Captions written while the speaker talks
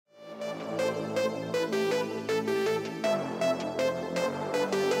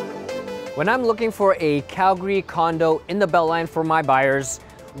When I'm looking for a Calgary condo in the Beltline for my buyers,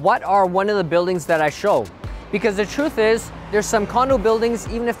 what are one of the buildings that I show? Because the truth is, there's some condo buildings,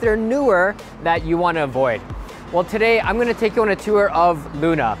 even if they're newer, that you want to avoid. Well, today I'm going to take you on a tour of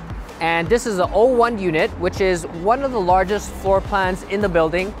Luna. And this is a 01 unit, which is one of the largest floor plans in the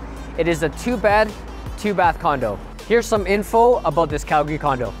building. It is a 2-bed, 2-bath condo. Here's some info about this Calgary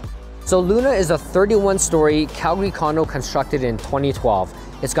condo. So Luna is a 31-story Calgary condo constructed in 2012.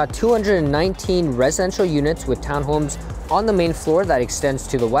 It's got 219 residential units with townhomes on the main floor that extends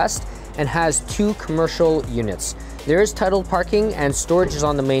to the west and has 2 commercial units. There is titled parking and storage is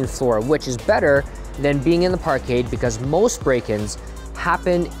on the main floor, which is better than being in the parkade because most break-ins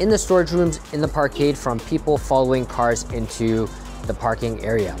happen in the storage rooms in the parkade from people following cars into the parking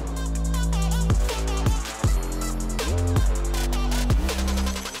area.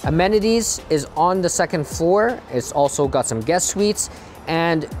 Amenities is on the 2nd floor. It's also got some guest suites,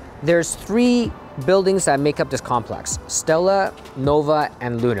 and there's 3 buildings that make up this complex: Stella, Nova,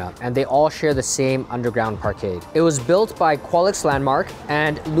 and Luna, and they all share the same underground parkade. It was built by Qualex-Landmark,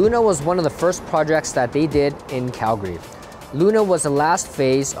 and Luna was one of the first projects that they did in Calgary. Luna was the last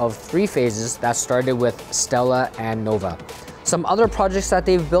phase of 3 phases that started with Stella and Nova. Some other projects that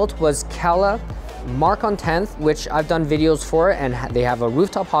they've built was Cala, Mark on 10th, which I've done videos for, and they have a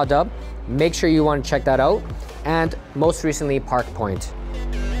rooftop hot tub. Make sure you want to check that out. And most recently, Park Point.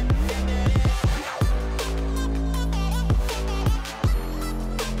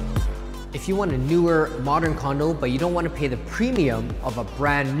 If you want a newer, modern condo, but you don't want to pay the premium of a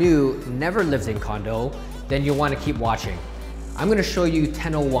brand new, never lived in condo, then you'll want to keep watching. I'm going to show you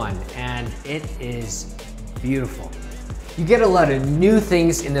 1001, and it is beautiful. You get a lot of new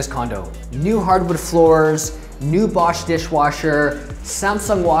things in this condo. New hardwood floors, new Bosch dishwasher,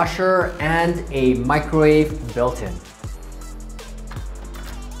 Samsung washer, and a microwave built-in.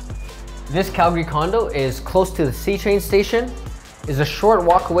 This Calgary condo is close to the C train station, is a short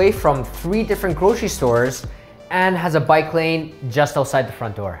walk away from 3 different grocery stores, and has a bike lane just outside the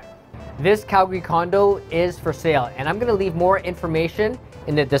front door. This Calgary condo is for sale, and I'm going to leave more information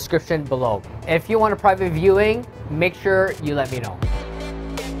in the description below. If you want a private viewing, make sure you let me know.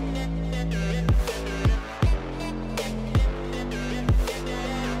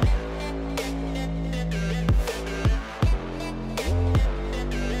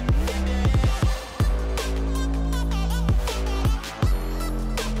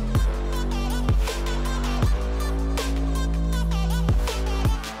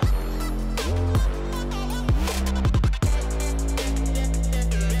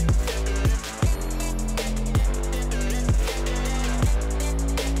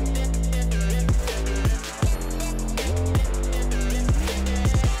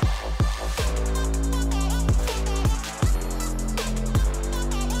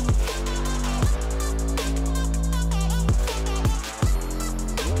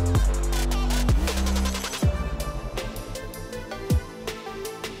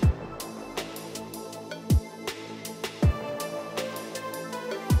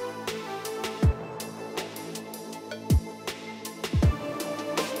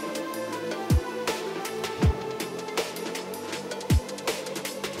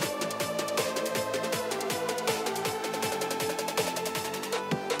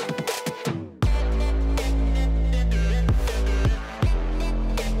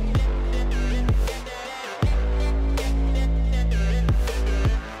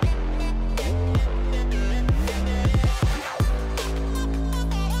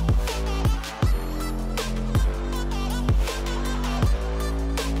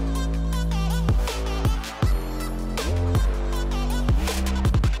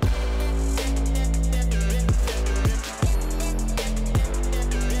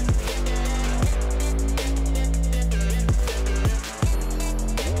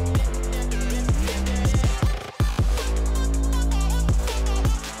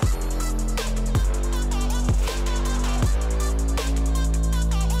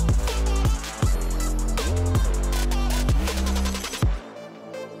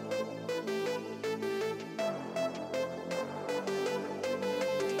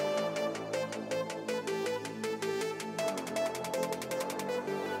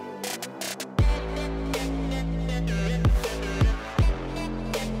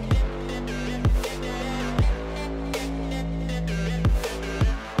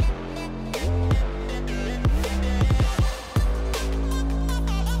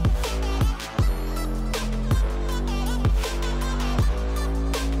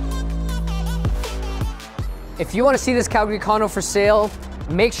 If you want to see this Calgary condo for sale,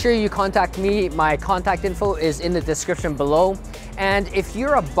 make sure you contact me. My contact info is in the description below. And if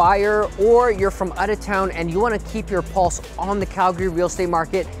you're a buyer or you're from out of town and you want to keep your pulse on the Calgary real estate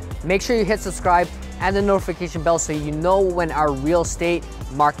market, make sure you hit subscribe and the notification bell so you know when our real estate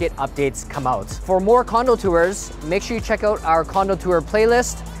market updates come out. For more condo tours, make sure you check out our condo tour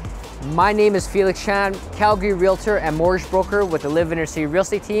playlist. My name is Felix Chan, Calgary Realtor and Mortgage Broker with the LiveInnerCity Real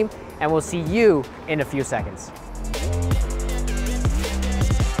Estate Team, and we'll see you in a few seconds.